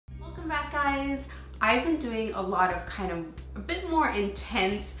back, guys. I've been doing a lot of kind of a bit more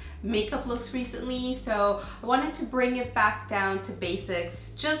intense makeup looks recently, so I wanted to bring it back down to basics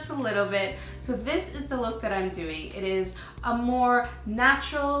just a little bit. So this is the look that I'm doing. It is a more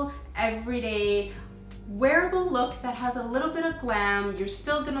natural, everyday, wearable look that has a little bit of glam. You're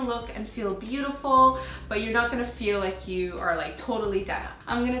still gonna look and feel beautiful, but you're not gonna feel like you are like totally done up.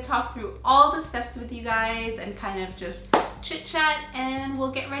 I'm gonna talk through all the steps with you guys and kind of just chit chat, and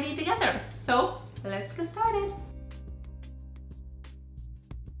we'll get ready together. So let's get started.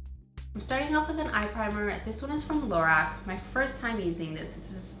 I'm starting off with an eye primer. This one is from Lorac. My first time using this.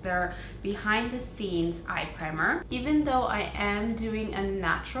 This is their behind the scenes eye primer. Even though I am doing a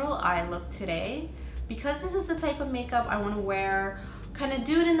natural eye look today, because this is the type of makeup I want to wear, kind of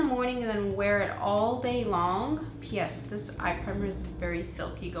do it in the morning and then wear it all day long. P.S. This eye primer is very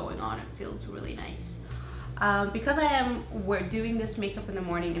silky going on. It feels really nice. Because I am doing this makeup in the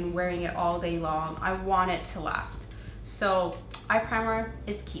morning and wearing it all day long, I want it to last. So eye primer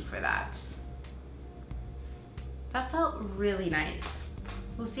is key for that. That felt really nice.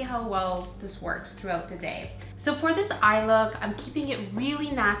 We'll see how well this works throughout the day. So for this eye look, I'm keeping it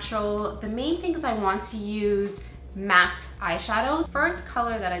really natural. The main thing is I want to use matte eyeshadows. First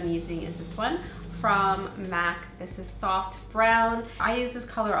color that I'm using is this one from MAC. This is Soft Brown. I use this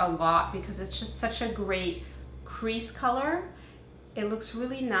color a lot because it's just such a great crease color. It looks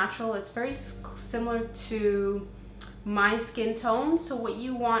really natural. It's very similar to my skin tone. So what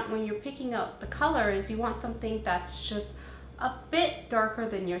you want when you're picking out the color is you want something that's just a bit darker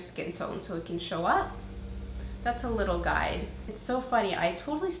than your skin tone so it can show up. That's a little guide. It's so funny, I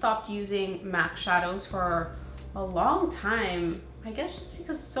totally stopped using MAC shadows for a long time. I guess just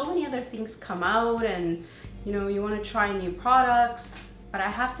because so many other things come out and you know, you want to try new products. But I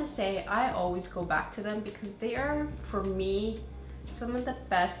have to say, I always go back to them because they are, for me, some of the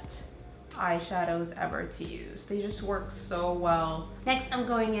best eyeshadows ever to use. They just work so well. Next, I'm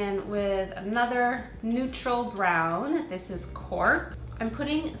going in with another neutral brown. This is Cork. I'm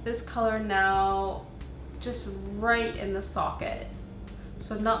putting this color now just right in the socket,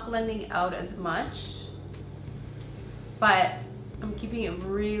 so not blending out as much, but I'm keeping it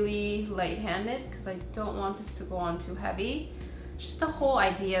really light-handed because I don't want this to go on too heavy. Just the whole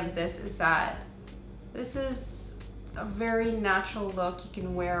idea of this is that this is a very natural look you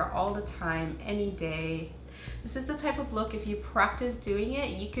can wear all the time, any day. This is the type of look, if you practice doing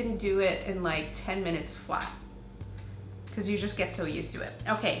it, you can do it in like 10 minutes flat because you just get so used to it.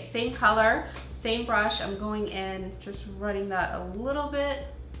 Okay, same color, same brush. I'm going in, just running that a little bit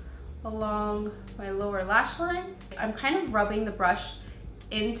along my lower lash line. I'm kind of rubbing the brush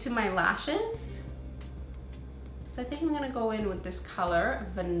into my lashes. So I think I'm gonna go in with this color,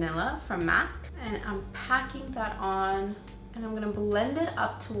 Vanilla from MAC, and I'm packing that on, and I'm gonna blend it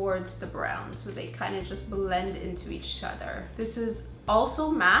up towards the brown so they kind of just blend into each other. This is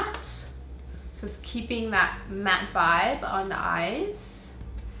also matte, so it's keeping that matte vibe on the eyes.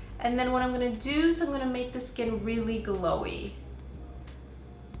 And then what I'm gonna do is I'm gonna make the skin really glowy,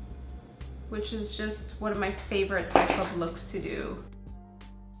 which is just one of my favorite type of looks to do.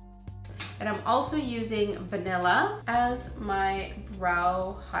 And I'm also using Vanilla as my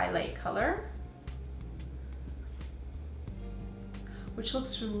brow highlight color, which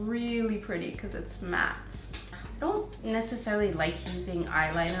looks really pretty because it's matte. I don't necessarily like using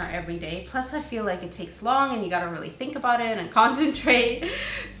eyeliner every day. Plus I feel like it takes long and you gotta really think about it and concentrate.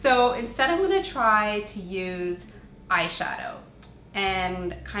 So instead I'm gonna try to use eyeshadow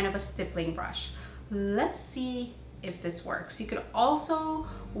and kind of a stippling brush. Let's see if this works. You could also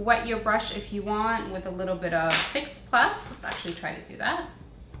wet your brush if you want with a little bit of Fix Plus. Let's actually try to do that.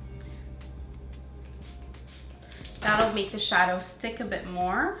 That'll make the shadow stick a bit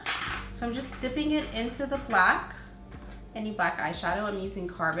more. So I'm just dipping it into the black, any black eyeshadow. I'm using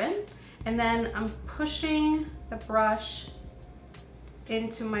Carbon. And then I'm pushing the brush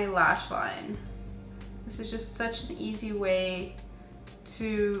into my lash line. This is just such an easy way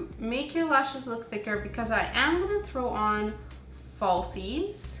to make your lashes look thicker because I am gonna throw on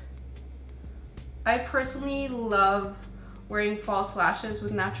falsies. I personally love wearing false lashes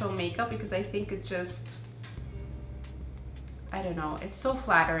with natural makeup because I think it's just, I don't know, it's so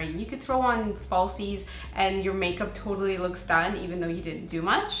flattering. You could throw on falsies and your makeup totally looks done even though you didn't do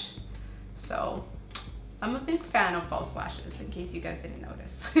much. So I'm a big fan of false lashes, in case you guys didn't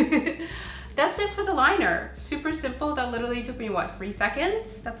notice. That's it for the liner. Super simple. That literally took me, what, 3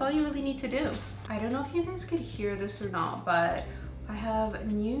 seconds? That's all you really need to do. I don't know if you guys could hear this or not, but I have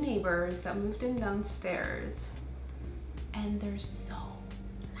new neighbors that moved in downstairs and they're so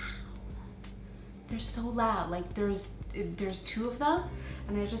loud. They're so loud. Like there's there's two of them,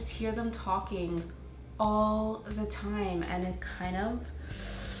 and I just hear them talking all the time, and it kind of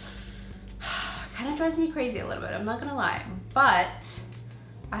drives me crazy a little bit, I'm not gonna lie. But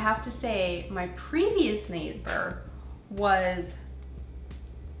I have to say, my previous neighbor was,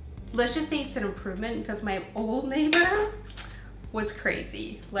 let's just say it's an improvement, because my old neighbor was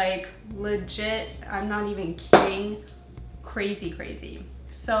crazy. Like legit, I'm not even kidding, crazy.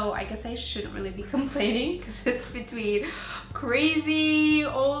 So I guess I shouldn't really be complaining, because it's between crazy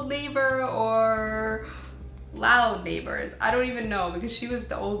old neighbor or loud neighbors. I don't even know, because she was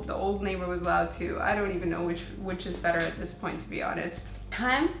the old neighbor was loud too. I don't even know which is better at this point, to be honest.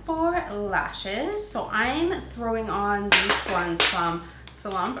 Time for lashes. So I'm throwing on these ones from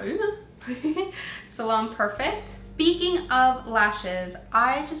Salon Perfect. Speaking of lashes,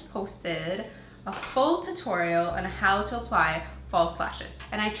 I just posted a full tutorial on how to apply false lashes,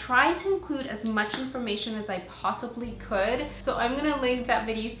 and I tried to include as much information as I possibly could. So I'm gonna link that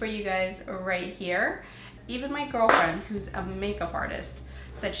video for you guys right here. Even my girlfriend, who's a makeup artist,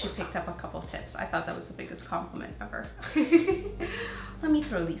 said she picked up a couple tips. I thought that was the biggest compliment ever. Let me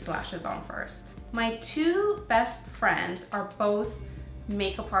throw these lashes on first. My two best friends are both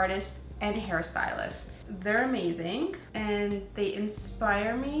makeup artists and hairstylists. They're amazing and they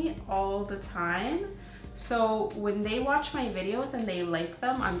inspire me all the time. So when they watch my videos and they like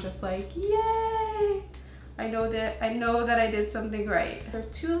them, I'm just like, yay! I know that I did something right. They're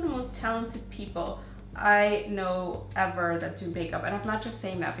two of the most talented people I know ever that do makeup, and I'm not just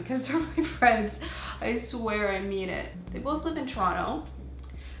saying that because they're my friends. I swear I mean it. They both live in Toronto.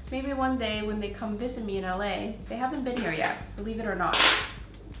 Maybe one day when they come visit me in LA, they haven't been here yet, believe it or not.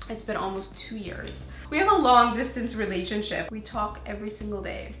 It's been almost 2 years. We have a long distance relationship. We talk every single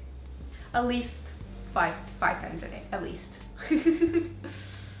day, at least five times a day, at least.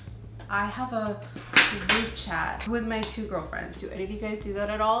 I have a group chat with my two girlfriends. Do any of you guys do that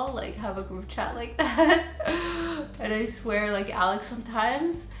at all? Like have a group chat like that? And I swear, like Alex,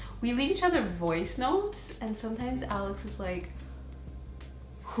 sometimes we leave each other voice notes, and sometimes Alex is like,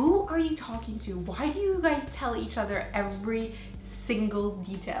 who are you talking to? Why do you guys tell each other every single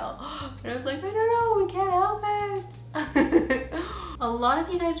detail? And I was like, I don't know, we can't help it. A lot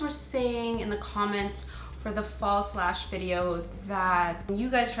of you guys were saying in the comments for the false lash video that when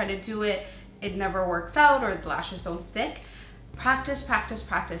you guys try to do it, it never works out or the lashes don't stick. Practice, practice,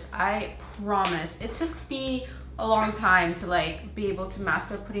 practice. I promise. It took me a long time to like be able to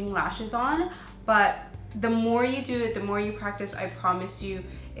master putting lashes on, but the more you do it, the more you practice, I promise you,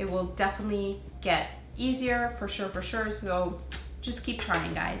 it will definitely get easier for sure. So just keep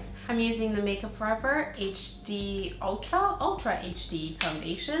trying, guys. I'm using the Makeup Forever HD Ultra HD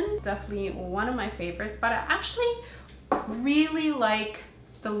foundation. Definitely one of my favorites, but I actually really like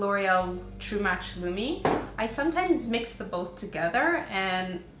the L'Oreal True Match Lumi. I sometimes mix the both together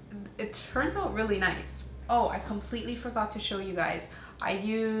and it turns out really nice. Oh, I completely forgot to show you guys. I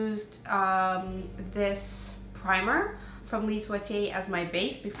used this primer from Lise Watier as my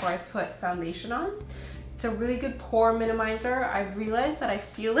base before I put foundation on. It's a really good pore minimizer. I've realized that I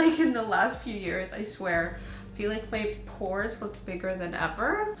feel like in the last few years, I swear, I feel like my pores look bigger than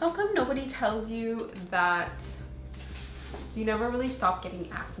ever. How come nobody tells you that you never really stop getting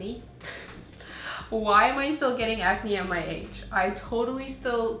acne? Why am I still getting acne at my age? I totally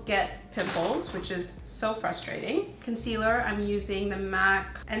still get pimples, which is so frustrating. Concealer, I'm using the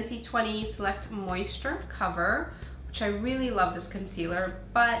MAC NC20 Select Moisturecover, which I really love this concealer,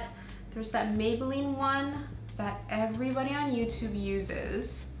 but there's that Maybelline one that everybody on YouTube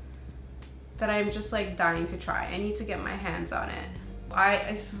uses that I'm just like dying to try. I need to get my hands on it.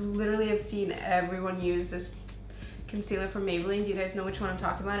 I literally have seen everyone use this concealer from Maybelline. Do you guys know which one I'm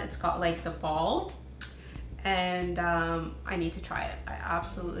talking about? It's got like the ball, and I need to try it. I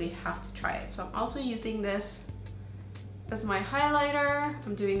absolutely have to try it. So I'm also using this as my highlighter.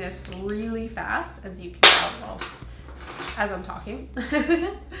 I'm doing this really fast, as you can tell, well, as I'm talking.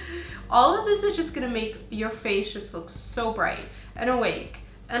 All of this is just gonna make your face just look so bright and awake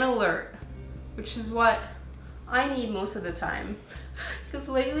and alert, which is what I need most of the time. Because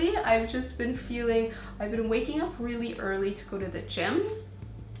lately I've just been feeling, I've been waking up really early to go to the gym,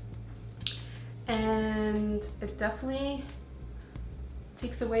 and it definitely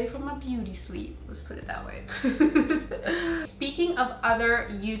takes away from my beauty sleep, let's put it that way. Speaking of other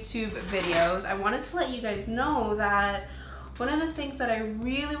YouTube videos, I wanted to let you guys know that one of the things that I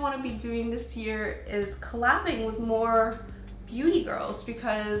really want to be doing this year is collabing with more beauty girls,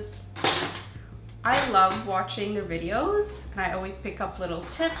 because I love watching their videos and I always pick up little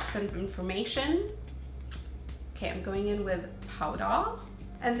tips and information. Okay, I'm going in with powder.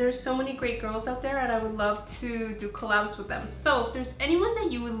 and there's so many great girls out there, and I would love to do collabs with them. So if there's anyone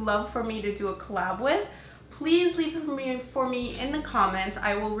that you would love for me to do a collab with, please leave it for me in the comments.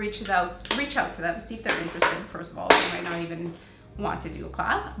 I will reach out to them, see if they're interested. First of all, they might not even want to do a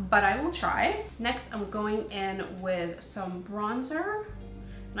collab, but I will try. Next, I'm going in with some bronzer,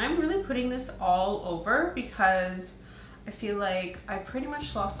 and I'm really putting this all over because I feel like I pretty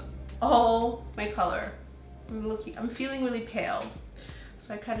much lost all my color. I'm feeling really pale,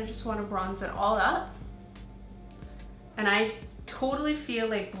 so I kind of just want to bronze it all up. And I totally feel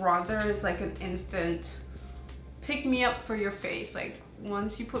like bronzer is like an instant pick me up for your face. Like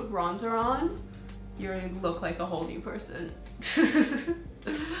once you put bronzer on, you look like a whole new person.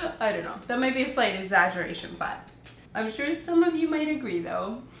 I don't know, that might be a slight exaggeration, but I'm sure some of you might agree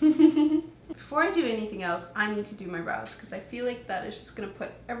though. Before I do anything else, I need to do my brows because I feel like that is just gonna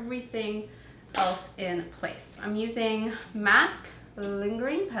put everything else in place. I'm using MAC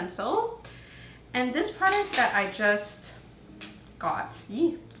Lingering Pencil, and this product that I just got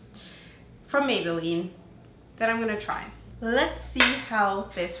from Maybelline that I'm gonna try. Let's see how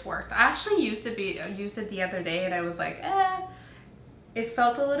this works. I actually used it the other day, and I was like, it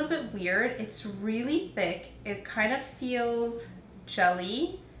felt a little bit weird. It's really thick. It kind of feels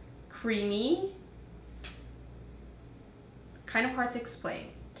jelly, creamy, kind of hard to explain.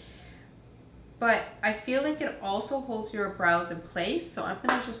 But I feel like it also holds your brows in place. So I'm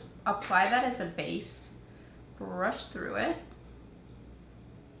gonna just apply that as a base, brush through it.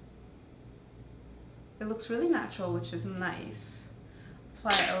 It looks really natural, which is nice.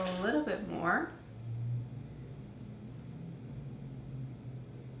 Apply a little bit more.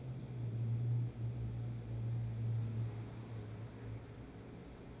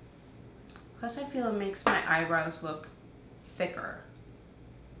 Plus I feel it makes my eyebrows look thicker.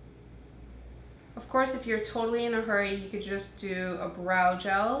 Of course, if you're totally in a hurry, you could just do a brow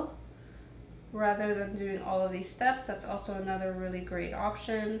gel rather than doing all of these steps. That's also another really great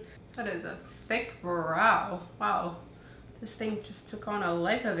option. That is a thick brow. Wow, this thing just took on a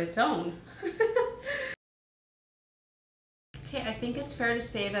life of its own. Okay, I think it's fair to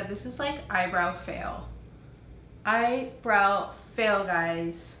say that this is like eyebrow fail. Eyebrow fail,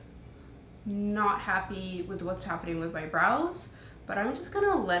 guys. Not happy with what's happening with my brows, but I'm just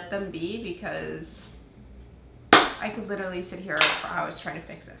gonna let them be because I could literally sit here for hours trying to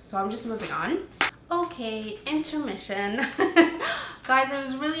fix this. So I'm just moving on. Okay, intermission. Guys, I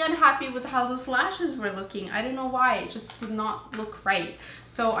was really unhappy with how those lashes were looking. I don't know why, it just did not look right.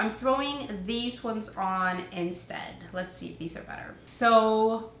 So I'm throwing these ones on instead. Let's see if these are better.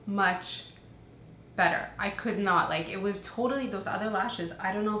 So much better. I could not, like, it was totally those other lashes.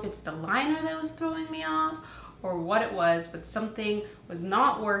 I don't know if it's the liner that was throwing me off or what it was, but something was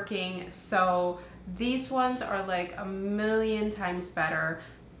not working. So these ones are like a million times better.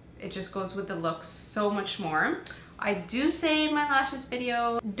 It just goes with the look so much more. I do say in my lashes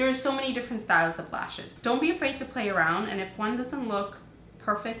video, there's so many different styles of lashes. Don't be afraid to play around, and if one doesn't look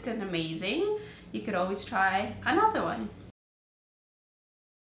perfect and amazing, you could always try another one.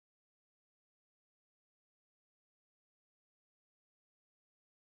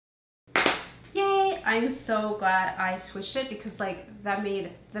 Yay! I'm so glad I switched it because like that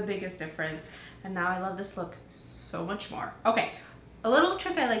made the biggest difference, and now I love this look so much more. Okay, a little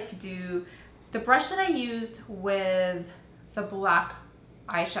trick I like to do, the brush that I used with the black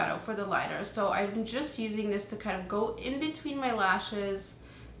eyeshadow for the liner, so I'm just using this to kind of go in between my lashes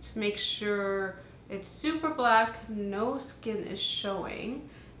to make sure it's super black, no skin is showing.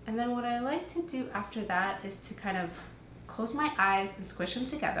 And then what I like to do after that is to kind of close my eyes and squish them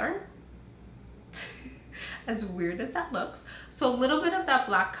together. As weird as that looks. So a little bit of that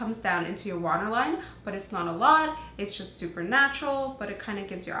black comes down into your waterline, but it's not a lot. It's just super natural, but it kind of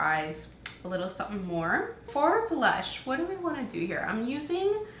gives your eyes a little something more. For blush, what do we want to do here? I'm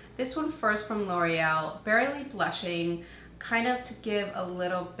using this one first from L'Oreal, Barely Blushing, kind of to give a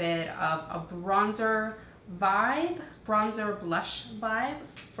little bit of a bronzer vibe, bronzer blush vibe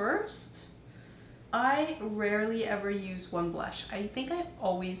first. I rarely ever use one blush. I think I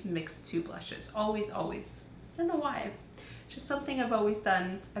always mix two blushes. Always, always. I don't know why. It's just something I've always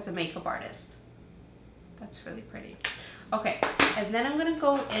done as a makeup artist. That's really pretty. Okay, and then I'm gonna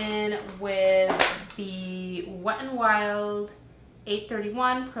go in with the Wet n Wild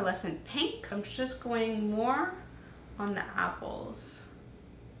 831 Pearlescent Pink. I'm just going more on the apples.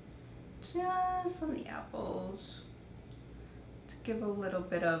 Just on the apples. To give a little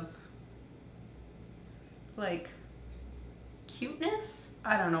bit of like cuteness.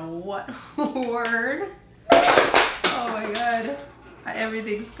 I don't know what word. Oh my god,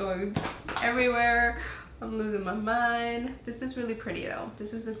 everything's going everywhere. I'm losing my mind. This is really pretty though.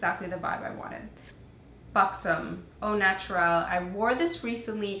 This is exactly the vibe I wanted. Buxom, Au Naturel. I wore this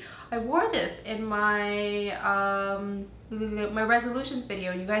recently. I wore this in my my resolutions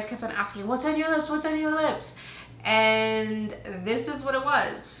video, and you guys kept on asking, what's on your lips, what's on your lips? And this is what it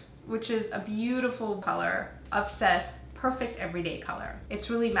was, which is a beautiful color. Obsessed, perfect everyday color. It's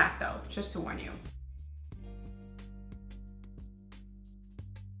really matte though, just to warn you.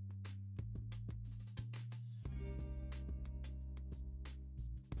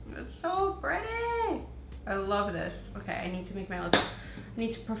 It's so pretty. I love this. Okay, I need to make my lips, I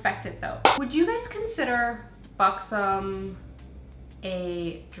need to perfect it though. Would you guys consider Buxom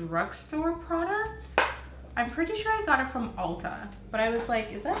a drugstore product? I'm pretty sure I got it from Ulta, but I was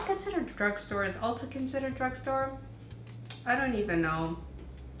like, is that considered drugstore? Is Ulta considered drugstore? I don't even know.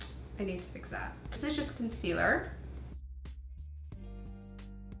 I need to fix that. This is just concealer.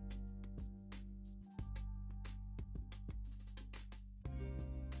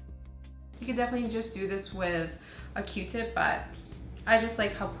 You could definitely just do this with a Q-tip, but I just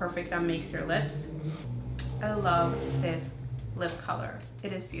like how perfect that makes your lips. I love this lip color.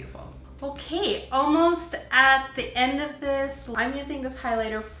 It is beautiful. Okay, almost at the end of this. I'm using this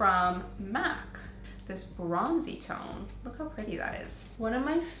highlighter from MAC, this bronzy tone. Look how pretty that is. One of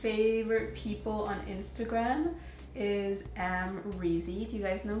my favorite people on Instagram is Reezy. Do you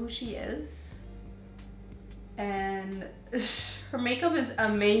guys know who she is? And her makeup is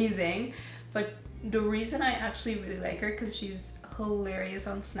amazing, but the reason I actually really like her because she's hilarious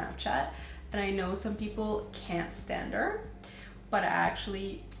on Snapchat, and I know some people can't stand her, but I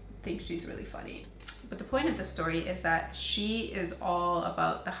actually think she's really funny. But the point of the story is that she is all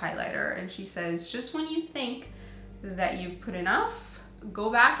about the highlighter, and she says just when you think that you've put enough,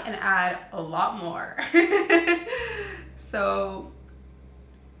 go back and add a lot more. So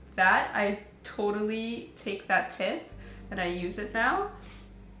that, I totally take that tip and I use it now.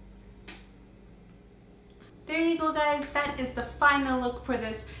 There you go guys, that is the final look for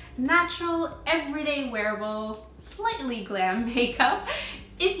this natural, everyday wearable, slightly glam makeup.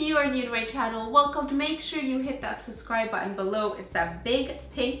 If you are new to my channel, welcome. Make sure you hit that subscribe button below. It's that big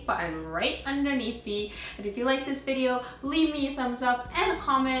pink button right underneath me. And if you like this video, leave me a thumbs up and a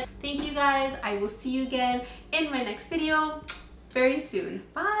comment. Thank you guys. I will see you again in my next video very soon.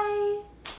 Bye.